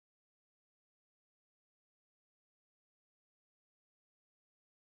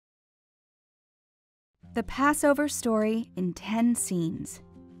The Passover Story in 10 Scenes.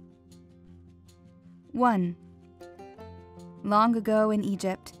 1. Long ago in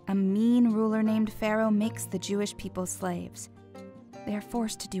Egypt, a mean ruler named Pharaoh makes the Jewish people slaves. They are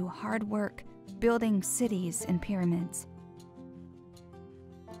forced to do hard work, building cities and pyramids.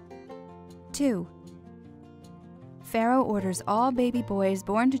 2. Pharaoh orders all baby boys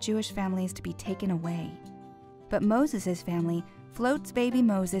born to Jewish families to be taken away. But Moses' family floats baby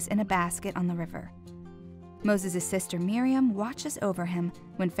Moses in a basket on the river. Moses' sister Miriam watches over him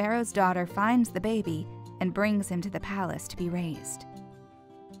when Pharaoh's daughter finds the baby and brings him to the palace to be raised.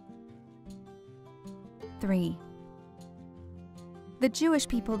 3. The Jewish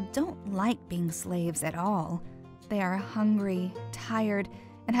people don't like being slaves at all. They are hungry, tired,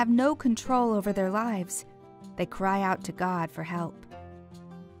 and have no control over their lives. They cry out to God for help.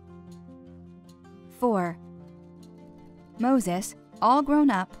 4. Moses, all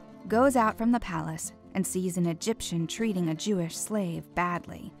grown up, goes out from the palace and sees an Egyptian treating a Jewish slave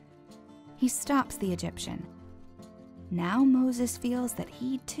badly. He stops the Egyptian. Now Moses feels that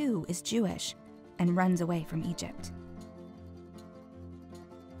he too is Jewish and runs away from Egypt.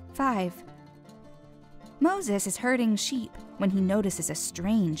 5. Moses is herding sheep when he notices a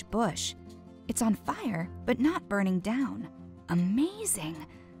strange bush. It's on fire, but not burning down. Amazing!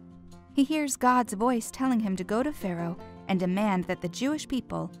 He hears God's voice telling him to go to Pharaoh and demand that the Jewish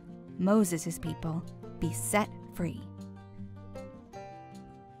people, Moses' people, be set free.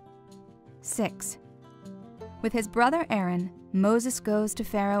 6. With his brother Aaron, Moses goes to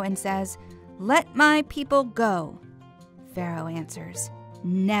Pharaoh and says, "Let my people go." Pharaoh answers,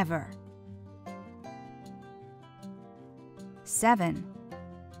 "Never." 7.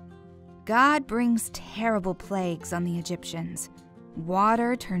 God brings terrible plagues on the Egyptians.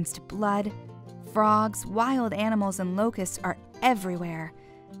 Water turns to blood. Frogs, wild animals, and locusts are everywhere.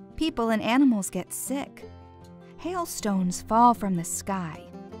 People and animals get sick. Hailstones fall from the sky.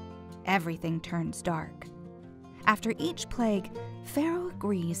 Everything turns dark. After each plague, Pharaoh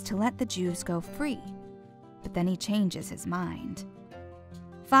agrees to let the Jews go free, but then he changes his mind.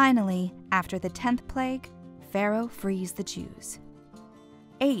 Finally, after the 10th plague, Pharaoh frees the Jews.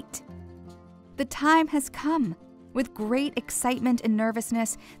 8. The time has come. With great excitement and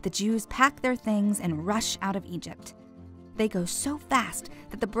nervousness, the Jews pack their things and rush out of Egypt. They go so fast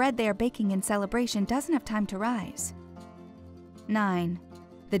that the bread they are baking in celebration doesn't have time to rise. 9.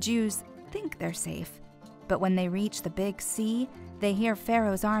 The Jews think they're safe, but when they reach the big sea, they hear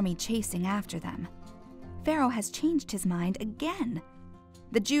Pharaoh's army chasing after them. Pharaoh has changed his mind again.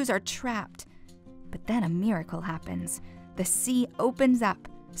 The Jews are trapped, but then a miracle happens. The sea opens up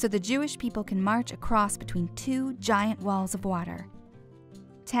so the Jewish people can march across between two giant walls of water.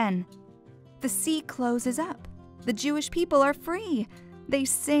 10. The sea closes up. The Jewish people are free. They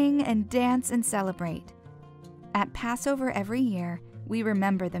sing and dance and celebrate. At Passover every year, we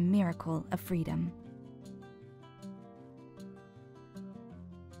remember the miracle of freedom.